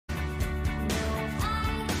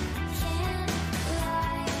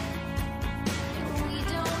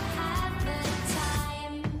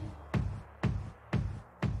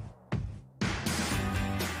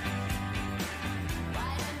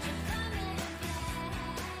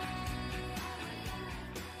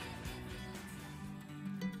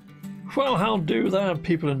Well, how do there,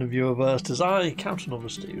 people in the viewerverse? It's I,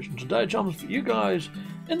 CaptainSteve, and today, chums, for you guys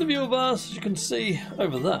in the viewerverse, as you can see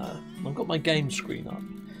over there, I've got my game screen up.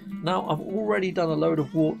 Now, I've already done a load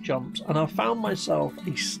of warp jumps, and I've found myself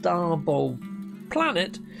a star bulb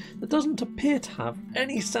planet that doesn't appear to have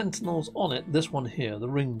any sentinels on it. This one here, the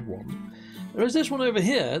ringed one. There is this one over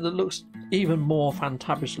here that looks even more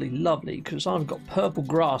fantabulously lovely because I've got purple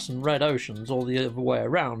grass and red oceans all the other way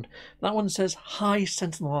around. That one says high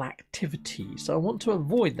sentinel activity, so I want to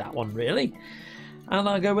avoid that one really. And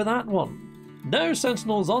I go with that one. No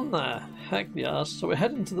sentinels on there. Heck yes. So we're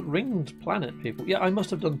heading to the ringed planet, people. Yeah, I must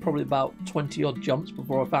have done probably about 20 odd jumps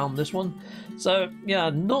before I found this one. So yeah,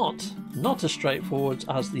 not as straightforward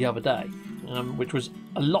as the other day. Which was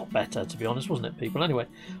a lot better, to be honest, wasn't it, people? Anyway,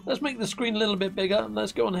 let's make the screen a little bit bigger and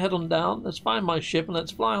let's go and head on down. Let's find my ship and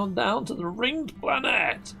let's fly on down to the ringed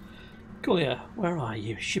planet. Cool, yeah. Where are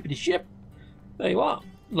you, shippity ship? There you are.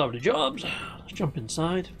 Lovely jobs. Let's jump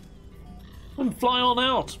inside and fly on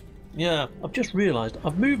out. Yeah, I've just realised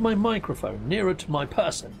I've moved my microphone nearer to my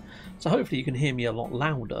person, so hopefully you can hear me a lot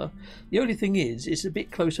louder. The only thing is, it's a bit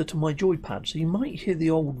closer to my joypad, so you might hear the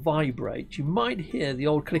old vibrate, you might hear the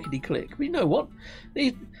old clickety-click. But you know what?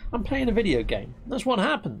 I'm playing a video game. That's what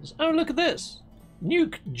happens. Oh, look at this.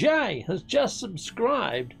 Nuke J has just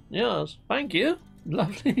subscribed. Yes, thank you.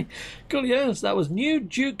 Lovely. Cool, yes, that was New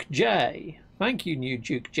Duke J. Thank you, New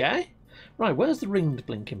Duke J. Right, where's the ringed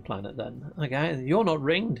blinking planet then? Okay, you're not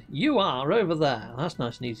ringed. You are over there. That's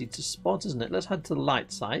nice and easy to spot, isn't it? Let's head to the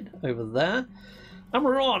light side over there. And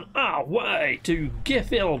we're on our way to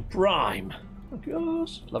Giffil Prime.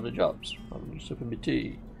 Yes, lovely jobs. I'm sipping my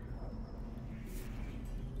tea.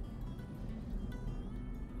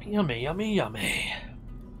 Yummy, yummy, yummy.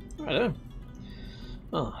 Righto.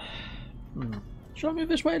 Oh. Shall I move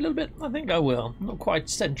this way a little bit? I think I will. I'm not quite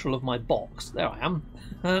central of my box. There I am.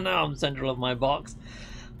 Now I'm central of my box.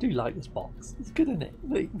 I do like this box. It's good, isn't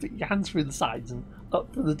it? Put your hands through the sides and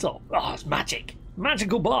up to the top. Oh, it's magic.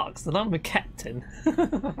 Magical box. And I'm a captain.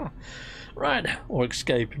 Right. Or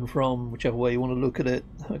escaping from, whichever way you want to look at it.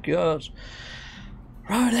 I guess.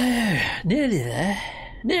 Right there. Nearly there.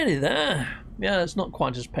 Nearly there. Yeah, it's not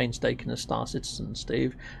quite as painstaking as Star Citizen,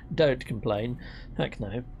 Steve. Don't complain. Heck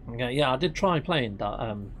no. Okay, yeah, I did try playing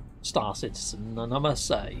Star Citizen, and I must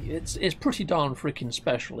say, it's pretty darn freaking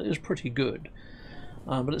special. It is pretty good.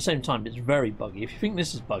 But at the same time, it's very buggy. If you think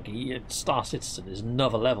this is buggy, Star Citizen is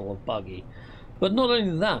another level of buggy. But not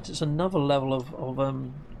only that, it's another level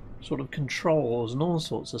of sort of controls and all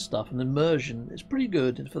sorts of stuff, and immersion. It's pretty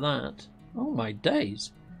good for that. Oh my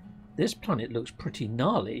days. This planet looks pretty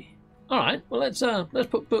gnarly. Alright, well let's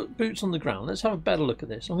put boots on the ground. Let's have a better look at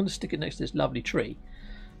this. I'm going to stick it next to this lovely tree.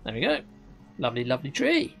 There we go. Lovely, lovely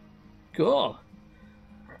tree. Cool.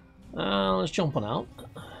 Let's jump on out.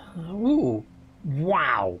 Ooh.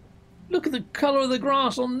 Wow. Look at the colour of the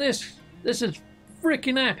grass on this. This is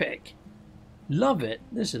freaking epic. Love it.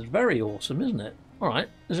 This is very awesome, isn't it? Alright,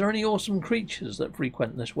 is there any awesome creatures that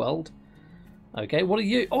frequent this world? Okay, what are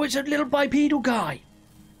you? Oh, it's a little bipedal guy.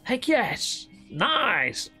 Heck yes.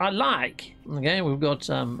 Nice, I like. Okay, we've got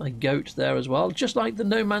a goat there as well, just like the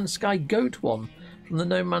No Man's Sky goat one from the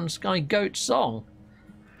No Man's Sky goat song.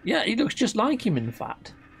 Yeah, he looks just like him, in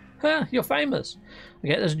fact. Huh, you're famous.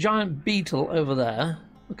 Okay, there's a giant beetle over there.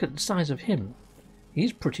 Look at the size of him.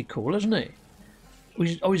 He's pretty cool, isn't he?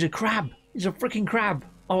 Oh, he's a crab. He's a freaking crab.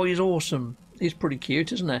 Oh, he's awesome. He's pretty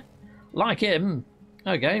cute, isn't he? Like him.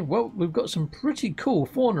 Okay, well, we've got some pretty cool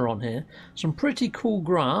fauna on here. Some pretty cool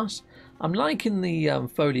grass. I'm liking the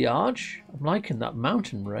foliage. I'm liking that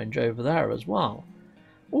mountain range over there as well.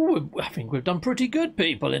 Oh, I think we've done pretty good,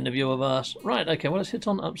 people in the viewerverse. Right, okay, well, let's hit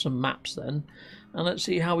on up some maps then. And let's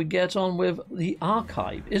see how we get on with the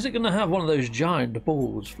archive. Is it going to have one of those giant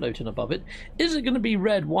balls floating above it? Is it going to be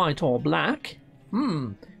red, white, or black?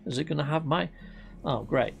 Is it going to have my... Oh,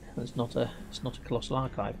 great. It's not a colossal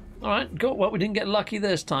archive. All right, good. Well, we didn't get lucky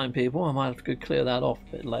this time, people. I might have to clear that off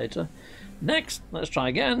a bit later. Next, let's try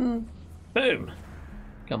again. Boom.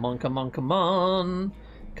 Come on, come on, come on.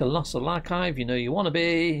 Colossal archive, you know you want to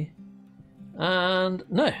be. And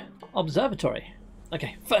no, observatory.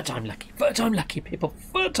 Okay, third time lucky, people.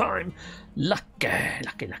 Third time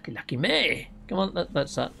lucky me. Come on,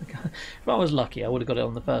 that's that. If I was lucky, I would have got it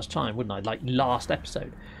on the first time, wouldn't I? Like last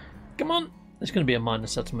episode. Come on. It's going to be a minor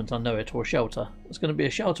settlement, I know it, or a shelter. It's going to be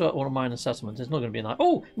a shelter or a minor settlement. It's not going to be an...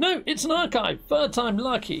 Oh, no, it's an archive. Third time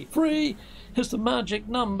lucky. 3 is the magic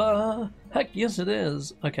number. Heck, yes, it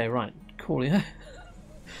is. Okay, right. Cool, yeah.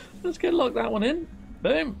 Let's go lock that one in.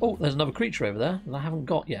 Boom. Oh, there's another creature over there that I haven't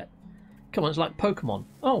got yet. Come on, it's like Pokemon.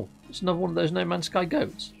 Oh, it's another one of those No Man's Sky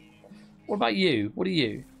goats. What about you? What are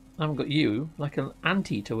you? I haven't got you, like an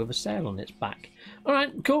anteater with a sail on its back.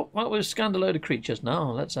 Alright, cool. Well, we've scanned a load of creatures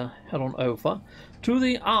now. Let's head on over to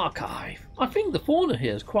the archive. I think the fauna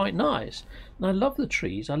here is quite nice. And I love the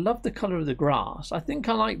trees. I love the colour of the grass. I think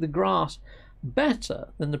I like the grass better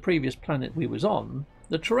than the previous planet we was on.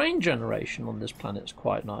 The terrain generation on this planet is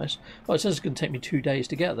quite nice. Oh, it says it's going to take me 2 days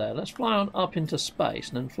to get there. Let's fly on up into space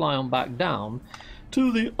and then fly on back down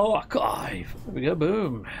to the archive. There we go,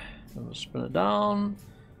 boom. And spin it down.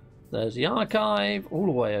 There's the archive, all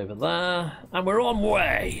the way over there. And we're on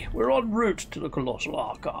way. We're en route to the Colossal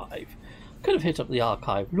Archive. Could have hit up the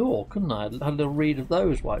archive lore, couldn't I? I had a little read of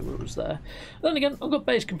those while we was there. Then again, I've got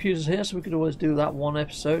base computers here, so we could always do that one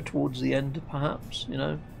episode towards the end, perhaps, you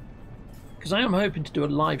know. Because I am hoping to do a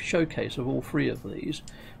live showcase of all 3 of these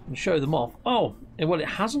and show them off. Oh, well, it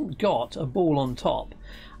hasn't got a ball on top,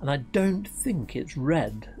 and I don't think it's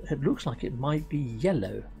red. It looks like it might be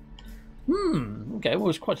yellow. Okay, well,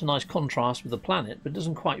 it's quite a nice contrast with the planet, but it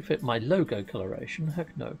doesn't quite fit my logo coloration.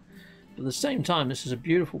 Heck no. But at the same time, this is a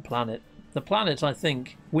beautiful planet. The planet, I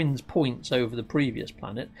think, wins points over the previous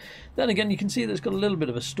planet. Then again, you can see that it's got a little bit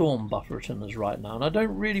of a storm buffer in us right now, and I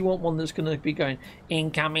don't really want one that's going to be going,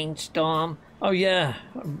 incoming storm. Oh yeah,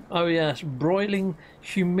 it's broiling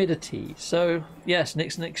humidity. So yes, and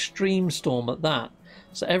it's an extreme storm at that.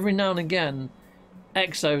 So every now and again,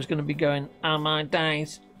 Exo is going to be going, oh my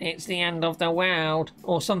days, it's the end of the world,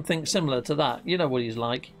 or something similar to that. You know what he's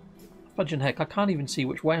like. Fudging heck, I can't even see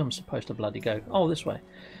which way I'm supposed to bloody go. Oh, this way.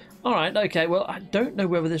 Alright, okay, well, I don't know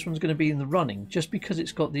whether this one's going to be in the running, just because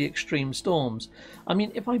it's got the extreme storms. I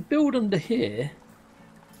mean, if I build under here,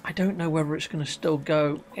 I don't know whether it's going to still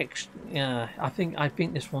go... Yeah, I think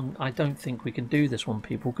this one, I don't think we can do this one,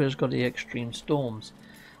 people, because it's got the extreme storms.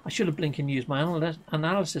 I should have blinking used my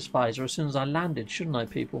analysis visor as soon as I landed, shouldn't I,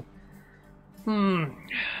 people?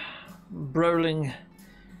 Broiling.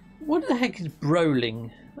 What the heck is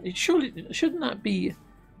broiling? Shouldn't that be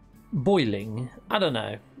boiling? I don't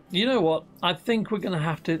know. You know what? I think we're going to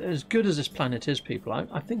have to, as good as this planet is, people,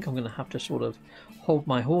 I think I'm going to have to sort of hold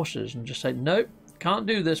my horses and just say, nope, can't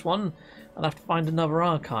do this one. I'll have to find another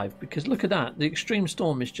archive, because look at that. The extreme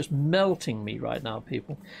storm is just melting me right now,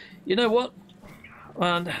 people. You know what?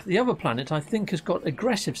 And the other planet, I think, has got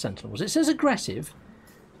aggressive sentinels. It says aggressive.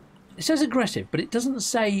 It says aggressive, but it doesn't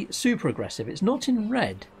say super aggressive. It's not in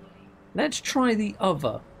red. Let's try the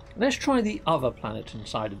other. Let's try the other planet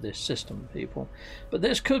inside of this system, people. But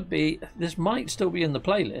this might still be in the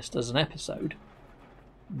playlist as an episode,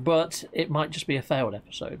 but it might just be a failed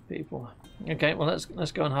episode, people. Okay, well,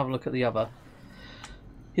 let's go and have a look at the other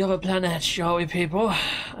planet, shall we, people?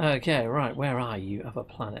 Okay, right, where are you, other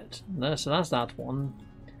planet? No, so that's that one.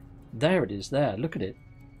 There it is, there, look at it.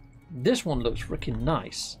 This one looks freaking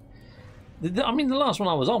nice. I mean, the last one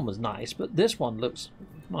I was on was nice, but this one looks...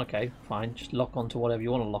 Okay, fine, just lock onto whatever you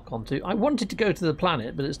want to lock onto. I wanted to go to the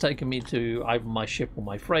planet, but it's taken me to either my ship or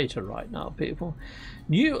my freighter right now, people.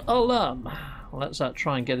 New Ulm. Let's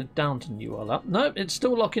try and get it down to New Ulm. Nope, it's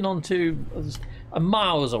still locking onto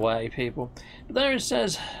miles away, people. But there it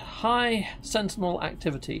says high sentinel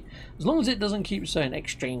activity. As long as it doesn't keep saying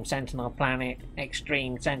extreme sentinel planet,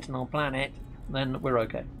 then we're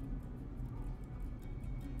okay.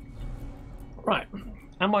 Right.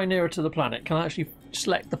 Am I nearer to the planet? Can I actually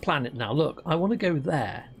select the planet now? Look, I want to go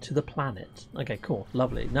there, to the planet. Okay, cool,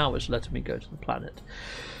 lovely. Now it's letting me go to the planet.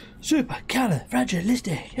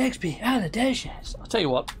 Supercalifragilisticexpialidocious. I'll tell you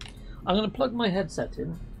what, I'm going to plug my headset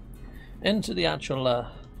into the actual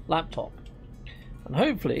laptop. And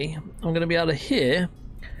hopefully, I'm going to be able to hear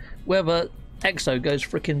whether Exo goes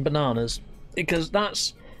frickin' bananas. Because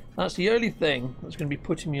that's the only thing that's going to be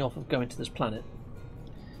putting me off of going to this planet.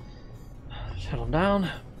 Head on down.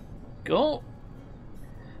 Go.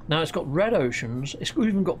 Now it's got red oceans. It's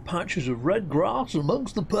even got patches of red grass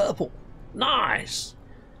amongst the purple. Nice.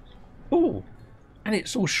 Ooh. And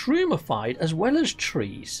it's all shroomified as well as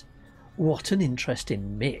trees. What an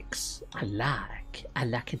interesting mix. I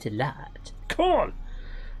like it a lot. Cool.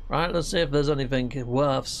 Right, let's see if there's anything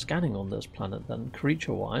worth scanning on this planet then,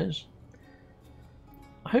 creature-wise.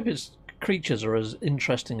 I hope its creatures are as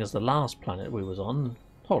interesting as the last planet we was on.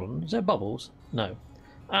 Hold on, is there bubbles? No.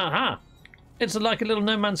 Aha! It's like a little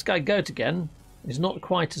No Man's Sky goat again. It's not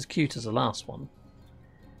quite as cute as the last one.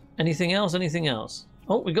 Anything else? Anything else?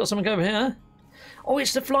 Oh, we got something over here. Oh,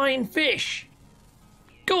 it's the flying fish!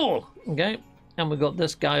 Cool! Okay, and we've got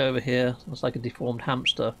this guy over here. Looks like a deformed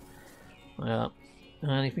hamster. Yeah.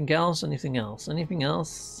 Anything else? Anything else? Anything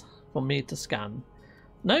else for me to scan?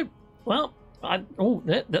 Nope. Well,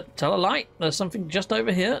 tell a lie. There's something just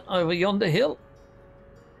over here, over yonder hill.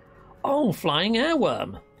 Oh, flying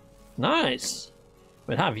airworm. Nice.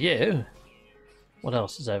 We'd have you. What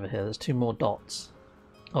else is over here? There's 2 more dots.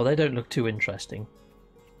 Oh, they don't look too interesting.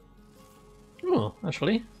 Oh,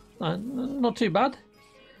 actually, not too bad.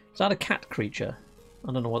 Is that a cat creature?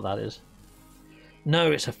 I don't know what that is.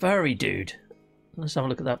 No, it's a furry dude. Let's have a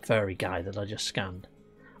look at that furry guy that I just scanned.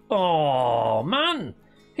 Oh, man!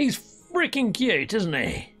 He's freaking cute, isn't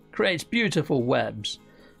he? Creates beautiful webs.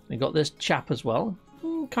 We got this chap as well.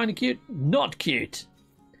 Kind of cute. Not cute.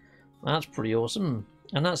 That's pretty awesome.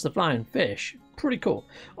 And that's the flying fish. Pretty cool.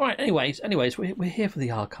 All right, anyways, we're here for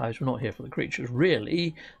the archives. We're not here for the creatures,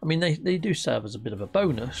 really. I mean, they do serve as a bit of a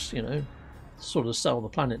bonus, you know, sort of sell the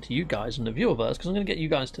planet to you guys in the viewerverse, because I'm going to get you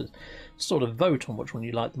guys to sort of vote on which one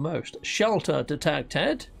you like the most. Shelter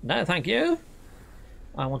detected. No, thank you.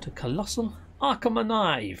 I want a colossal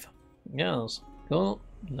Archive. Yes. Cool.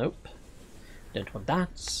 Nope. Don't want that.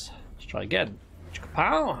 Let's try again.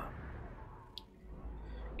 Pow.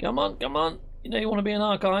 Come on, come on. You know you want to be an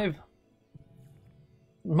archive.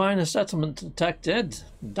 Minor settlement detected.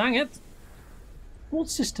 Dang it. What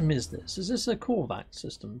system is this? Is this a Korvax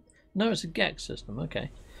system? No, it's a Gex system.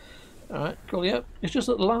 Okay. Alright, cool, yeah. It's just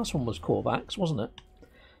that the last one was Korvax, wasn't it?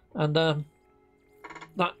 And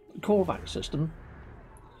that Korvax system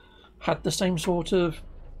had the same sort of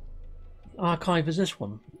archive as this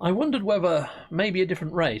one. I wondered whether maybe a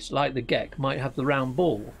different race, like the Gek, might have the round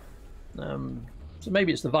ball. So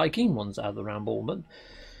maybe it's the Viking ones that have the round ball, but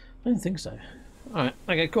I don't think so. Alright,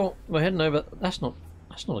 okay, cool. We're heading over. That's not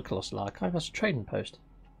a colossal archive, that's a trading post.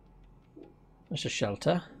 That's a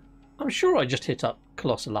shelter. I'm sure I just hit up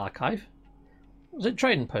colossal archive. Was it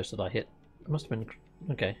trading post that I hit? It must have been.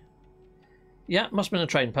 Okay. Yeah, must have been a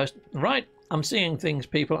trading post. Right, I'm seeing things,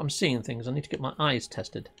 people. I'm seeing things. I need to get my eyes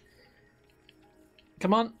tested.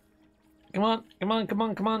 Come on. Come on, come on, come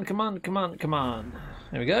on, come on, come on, come on, come on.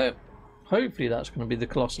 There we go. Hopefully that's going to be the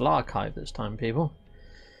colossal archive this time, people.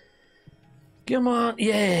 Come on,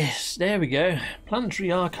 yes, there we go.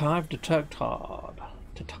 Planetary archive detected.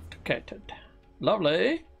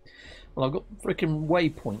 Lovely. Well, I've got freaking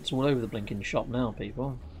waypoints all over the blinking shop now,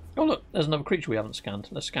 people. Oh look, there's another creature we haven't scanned.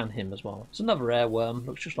 Let's scan him as well. It's another airworm.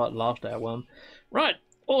 Looks just like the last airworm. Right,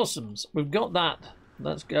 awesomes. We've got that.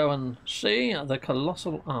 Let's go and see the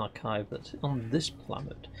colossal archive that's on this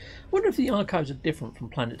planet. I wonder if the archives are different from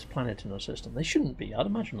planet to planet in our system. They shouldn't be. I'd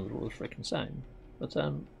imagine they're all the freaking same. But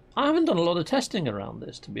I haven't done a lot of testing around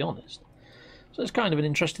this, to be honest. So it's kind of an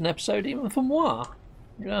interesting episode, even for moi.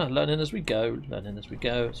 Yeah, learning as we go, learning as we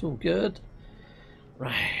go. It's all good.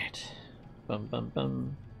 Right. Bum, bum,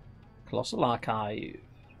 bum. Colossal archive.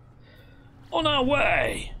 On our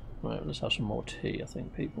way! Right, let's have some more tea, I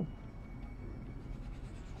think, people.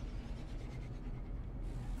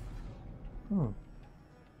 I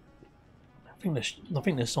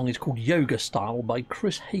think this song is called Yoga Style by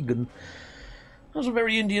Chris Hagen. Has a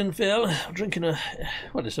very Indian feel. Drinking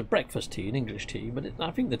well, it's a breakfast tea, an English tea, but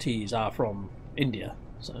I think the teas are from India.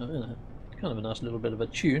 So, you know, kind of a nice little bit of a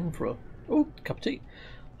tune for a cup of tea.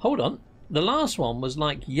 Hold on. The last one was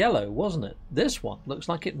like yellow, wasn't it? This one looks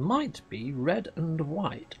like it might be red and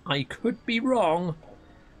white. I could be wrong.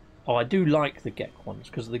 Oh, I do like the Gek ones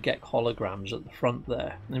because of the Gek holograms at the front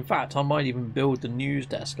there. In fact, I might even build the news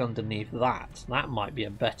desk underneath that. That might be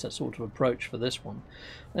a better sort of approach for this one.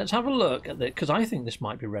 Let's have a look at it, because I think this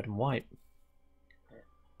might be red and white.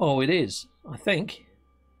 Oh, it is, I think.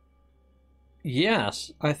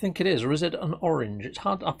 Yes, I think it is. Or is it an orange? It's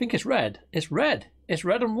hard. I think it's red. It's red. It's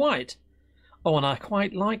red and white. Oh, and I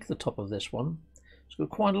quite like the top of this one. It's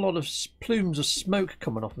got quite a lot of plumes of smoke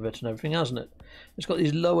coming off of it and everything, hasn't it? It's got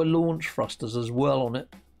these lower launch thrusters as well on it.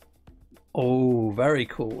 Oh, very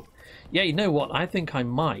cool. Yeah, you know what? I think I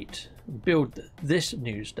might build this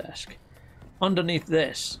news desk underneath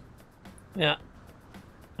this. Yeah,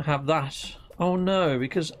 have that. Oh no,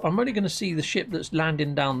 because I'm only going to see the ship that's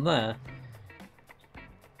landing down there.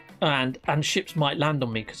 And ships might land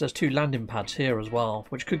on me because there's 2 landing pads here as well,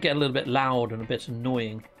 which could get a little bit loud and a bit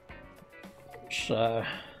annoying. So,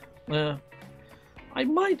 yeah. I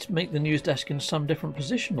might make the news desk in some different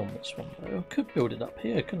position on this one, though. I could build it up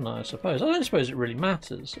here, couldn't I suppose? I don't suppose it really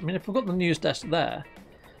matters. I mean, if I've got the news desk there,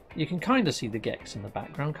 you can kind of see the Geks in the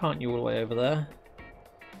background, can't you, all the way over there?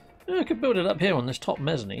 Yeah, I could build it up here on this top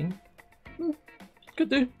mezzanine. Could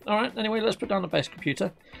do. Alright, anyway, let's put down the base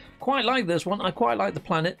computer. Quite like this one. I quite like the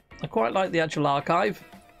planet. I quite like the actual archive.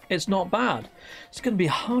 It's not bad. It's going to be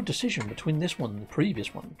a hard decision between this one and the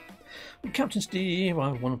previous one. Captain Steve,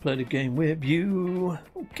 I want to play the game with you.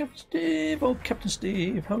 Oh, Captain Steve,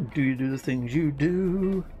 how do you do the things you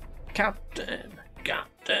do? Captain.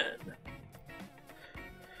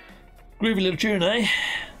 Groovy little tune, eh?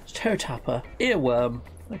 It's Toe Tapper, Earworm,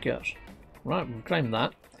 I guess. Right, we'll claim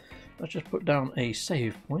that. Let's just put down a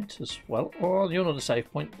save point as well. Or you're not a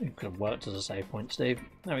save point. It could have worked as a save point, Steve.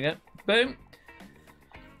 There we go. Boom.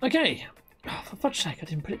 Okay. Oh, for fudge's sake, I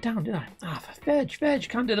didn't put it down, did I? Ah, for fudge,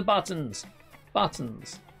 can't do the buttons.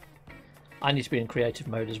 Buttons. I need to be in creative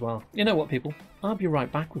mode as well. You know what, people? I'll be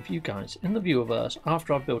right back with you guys in the viewerverse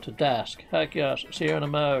after I've built a desk. Heck yes, see you in a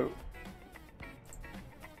mo.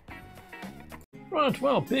 Right,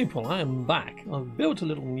 well, people, I am back. I've built a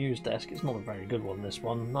little news desk. It's not a very good one, this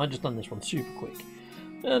one. I just done this one super quick.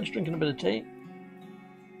 Just drinking a bit of tea.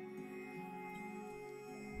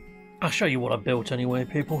 I'll show you what I built anyway,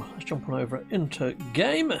 people. Let's jump on over into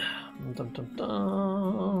game. Dun, dun,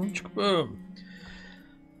 dun. Boom.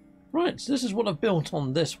 Right, so this is what I've built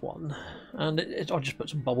on this one, and I just put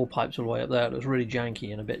some bubble pipes all the way up there. It looks really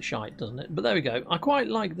janky and a bit shite, doesn't it? But there we go. I quite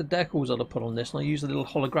like the decals that I put on this, and I use the little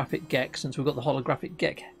holographic Gek since we've got the holographic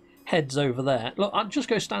Gek heads over there. Look, I'll just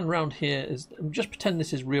go stand around here, just pretend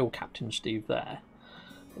this is real CaptainSteve there.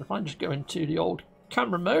 If I just go into the old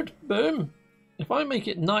camera mode, boom. If I make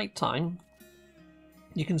it nighttime,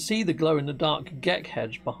 you can see the glow-in-the-dark Gek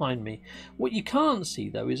heads behind me. What you can't see,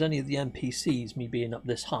 though, is any of the NPCs, me being up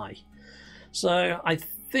this high. So I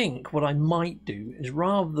think what I might do is,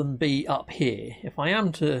 rather than be up here, if I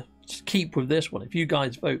am to keep with this one, if you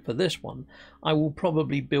guys vote for this one, I will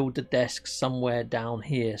probably build a desk somewhere down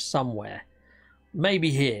here, somewhere. Maybe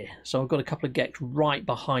here. So I've got a couple of Geks right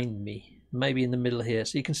behind me. Maybe in the middle here,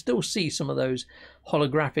 so you can still see some of those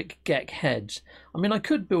holographic Gek heads. I mean, I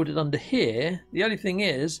could build it under here. The only thing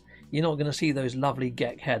is, you're not going to see those lovely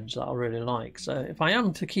Gek heads that I really like. So if I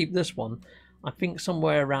am to keep this one, I think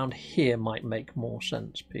somewhere around here might make more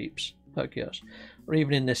sense, peeps. Heck yes. Or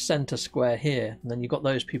even in this centre square here, and then you've got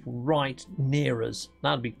those people right near us.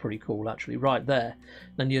 That'd be pretty cool, actually, right there.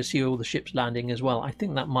 Then you'll see all the ships landing as well. I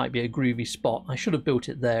think that might be a groovy spot. I should have built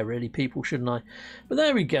it there, really, people, shouldn't I? But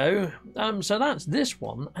there we go. So that's this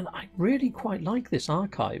one, and I really quite like this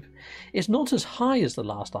archive. It's not as high as the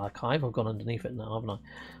last archive. I've gone underneath it now, haven't I?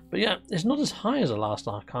 But yeah, it's not as high as the last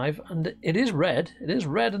archive, and it is red. It is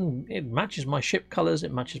red, and it matches my ship colours.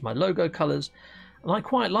 It matches my logo colours. And I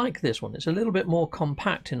quite like this one. It's a little bit more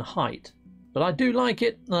compact in height. But I do like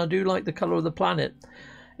it, and I do like the colour of the planet.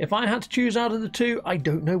 If I had to choose out of the two, I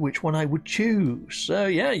don't know which one I would choose. So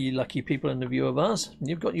yeah, you lucky people in the viewerverse,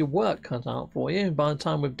 you've got your work cut out for you by the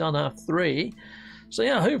time we've done our 3. So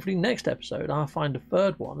yeah, hopefully next episode I'll find a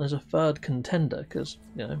third one as a third contender, because,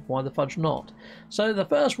 you know, why the fudge not? So the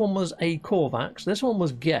first one was a Korvax, this one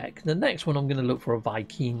was Gek, the next one I'm going to look for a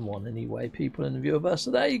Viking one anyway, people in the viewerverse.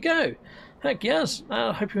 So there you go. Heck yes,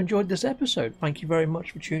 I hope you enjoyed this episode. Thank you very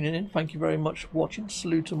much for tuning in, thank you very much for watching,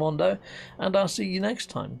 salutamondo, and I'll see you next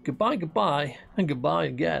time. Goodbye, goodbye, and goodbye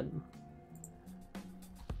again.